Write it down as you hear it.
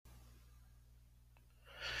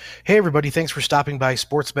Hey, everybody. Thanks for stopping by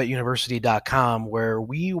sportsbetuniversity.com, where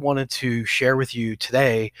we wanted to share with you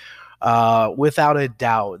today, without a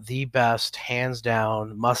doubt, the best, hands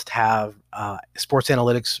down, must have sports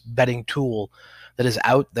analytics betting tool that is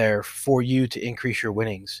out there for you to increase your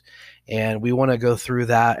winnings. And we want to go through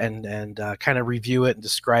that and kind of review it and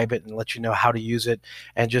describe it and let you know how to use it.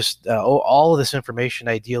 And just all of this information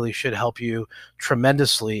ideally should help you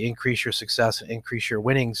tremendously increase your success and increase your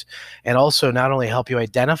winnings, and also not only help you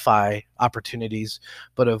identify opportunities,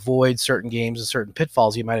 but avoid certain games and certain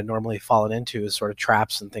pitfalls you might have normally fallen into as sort of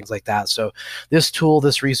traps and things like that. So this tool,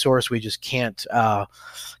 this resource, we just can't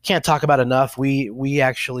talk about enough. We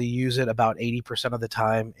actually use it about 80% of the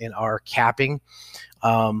time in our capping,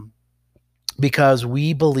 because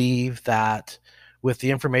we believe that with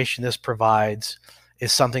the information this provides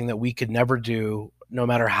is something that we could never do no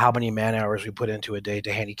matter how many man hours we put into a day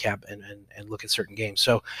to handicap and look at certain games.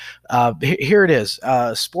 So here it is,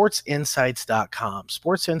 sportsinsights.com.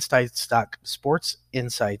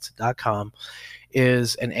 Sportsinsights.com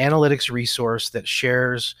is an analytics resource that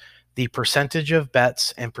shares the percentage of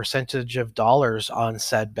bets and percentage of dollars on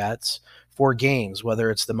said bets for games, whether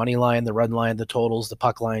it's the money line, the run line, the totals, the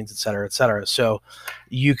puck lines, et cetera, et cetera. So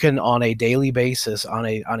you can, on a daily basis, on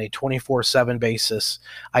a 24/7 basis,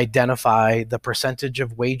 identify the percentage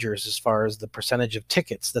of wagers as far as the percentage of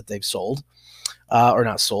tickets that they've sold, or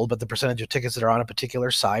not sold, but the percentage of tickets that are on a particular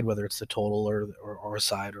side, whether it's the total or a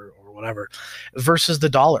side or whatever, versus the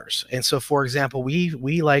dollars. And so, for example,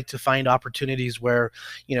 we like to find opportunities where,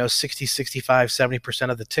 60, 65, 70%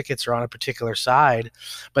 of the tickets are on a particular side,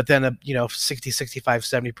 but then, 60, 65,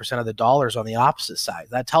 70% of the dollars on the opposite side.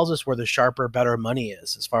 That tells us where the sharper, better money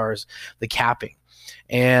is as far as the capping.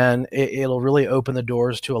 And it'll really open the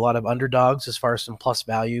doors to a lot of underdogs as far as some plus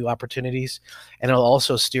value opportunities. And it'll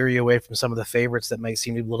also steer you away from some of the favorites that might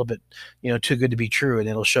seem a little bit, too good to be true. And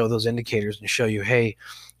it'll show those indicators and show you, hey,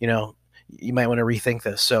 you might want to rethink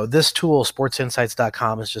this. So this tool,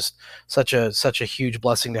 sportsinsights.com, is just such a huge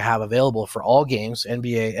blessing to have available for all games: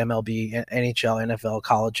 NBA, MLB, NHL, NFL,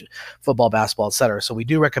 college football, basketball, etc. So we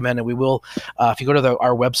do recommend it. We will, if you go to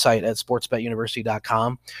our website at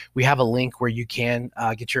sportsbetuniversity.com, we have a link where you can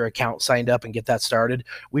get your account signed up and get that started.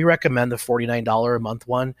 We recommend the $49 a month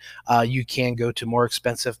one. You can go to more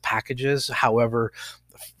expensive packages. However,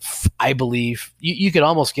 I believe you could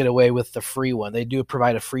almost get away with the free one. They do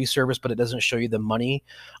provide a free service, but it doesn't show you the money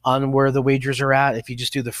on where the wagers are at. If you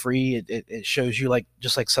just do the free, it shows you,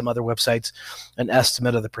 just like some other websites, an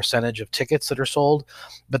estimate of the percentage of tickets that are sold.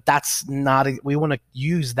 But that's not, we want to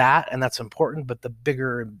use that, and that's important. But the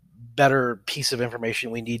bigger, better piece of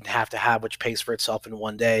information we need to have, which pays for itself in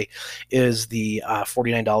one day, is the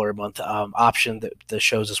 $49 a month option that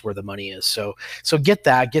shows us where the money is. So get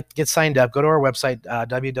that, get signed up. Go to our website,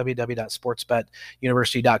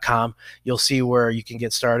 www.sportsbetuniversity.com. You'll see where you can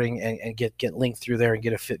get starting and get linked through there and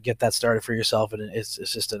get that started for yourself. And it's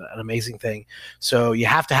just an amazing thing. So you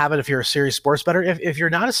have to have it if you're a serious sports bettor. If you're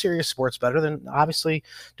not a serious sports bettor, then obviously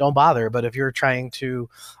don't bother. But if you're trying to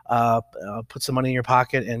put some money in your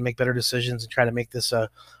pocket and make better decisions and try to make this a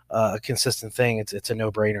consistent thing, it's a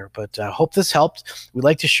no-brainer. But hope this helped. We'd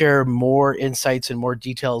like to share more insights and more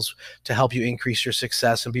details to help you increase your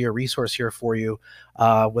success and be a resource here for you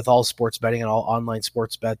with all sports betting and all online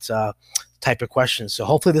sports bets type of questions. So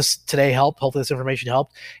hopefully this today helped. Hopefully this information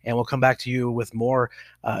helped, and we'll come back to you with more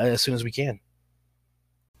as soon as we can.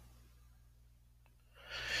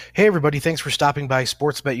 Hey, everybody. Thanks for stopping by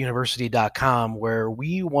sportsbetuniversity.com, where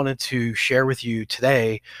we wanted to share with you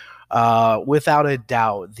today, without a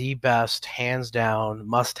doubt, the best, hands down,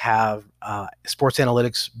 must have sports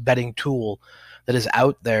analytics betting tool that is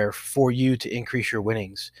out there for you to increase your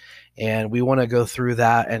winnings. And we want to go through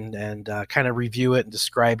that and kind of review it and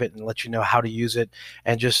describe it and let you know how to use it.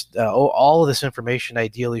 And just all of this information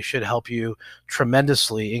ideally should help you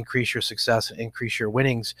tremendously increase your success and increase your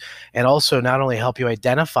winnings, and also not only help you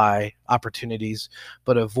identify opportunities,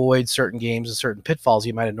 but avoid certain games and certain pitfalls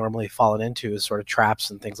you might have normally fallen into as sort of traps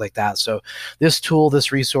and things like that. So this tool,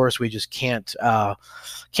 this resource, we just can't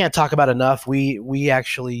talk about enough. We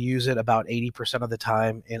actually use it about 80% of the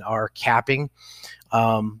time in our capping,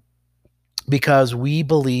 because we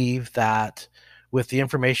believe that with the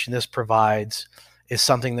information this provides is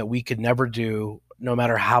something that we could never do no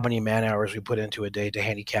matter how many man hours we put into a day to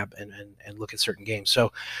handicap and look at certain games.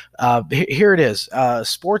 So here it is,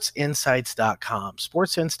 sportsinsights.com.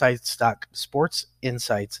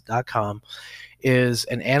 Sportsinsights.com is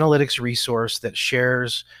an analytics resource that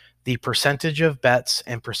shares the percentage of bets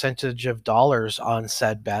and percentage of dollars on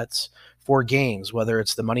said bets for games, whether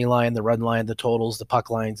it's the money line, the run line, the totals, the puck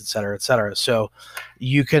lines, et cetera, et cetera. So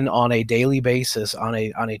you can, on a daily basis, on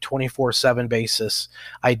a 24/7 basis,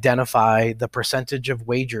 identify the percentage of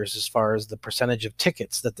wagers as far as the percentage of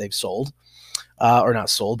tickets that they've sold, or not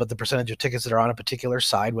sold, but the percentage of tickets that are on a particular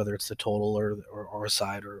side, whether it's the total or a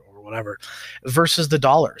side or whatever, versus the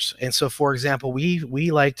dollars. And so, for example,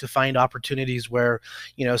 we like to find opportunities where,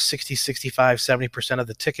 60, 65, 70% of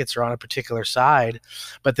the tickets are on a particular side,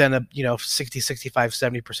 but then, 60, 65,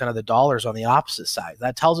 70% of the dollars on the opposite side.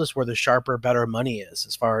 That tells us where the sharper, better money is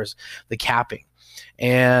as far as the capping.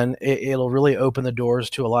 And it'll really open the doors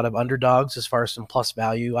to a lot of underdogs as far as some plus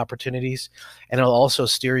value opportunities. And it'll also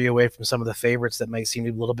steer you away from some of the favorites that might seem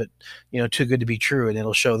a little bit, too good to be true. And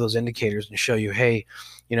it'll show those indicators and show you, hey,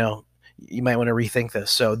 you might want to rethink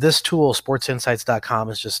this. So this tool,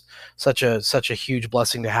 sportsinsights.com, is just such a huge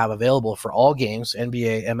blessing to have available for all games: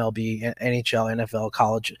 NBA, MLB, NHL, NFL,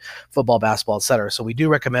 college football, basketball, etc. So we do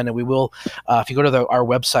recommend it. We will, if you go to our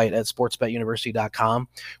website at sportsbetuniversity.com,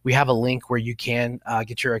 we have a link where you can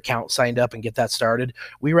get your account signed up and get that started.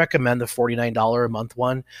 We recommend the $49 a month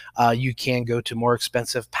one. You can go to more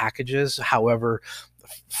expensive packages. However,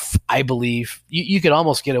 I believe you could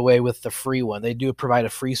almost get away with the free one. They do provide a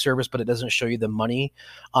free service, but it doesn't show you the money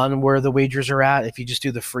on where the wagers are at. If you just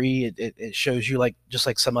do the free, it shows you, just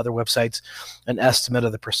like some other websites, an estimate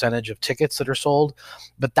of the percentage of tickets that are sold.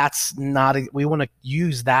 But that's not, we want to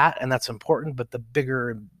use that, and that's important. But the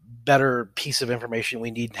bigger, better piece of information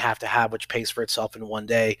we need and have to have, which pays for itself in one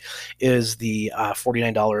day, is the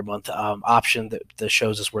 $49 a month option that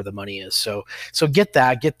shows us where the money is. So get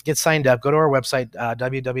that, get signed up. Go to our website,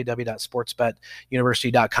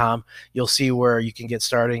 www.sportsbetuniversity.com. You'll see where you can get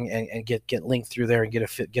starting and get linked through there and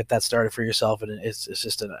get that started for yourself. And it's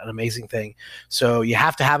just an amazing thing. So you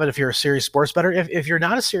have to have it if you're a serious sports bettor. If you're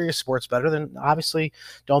not a serious sports bettor, then obviously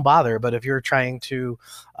don't bother. But if you're trying to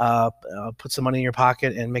put some money in your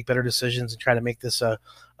pocket and make better decisions and try to make this a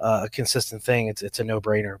consistent thing, it's a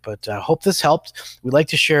no-brainer. But hope this helped. We'd like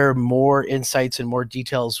to share more insights and more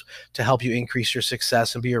details to help you increase your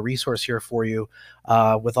success and be a resource here for you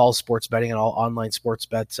with all sports betting and all online sports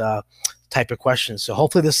bets type of questions. So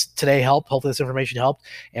hopefully this today helped. Hopefully this information helped,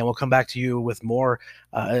 and we'll come back to you with more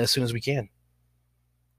as soon as we can.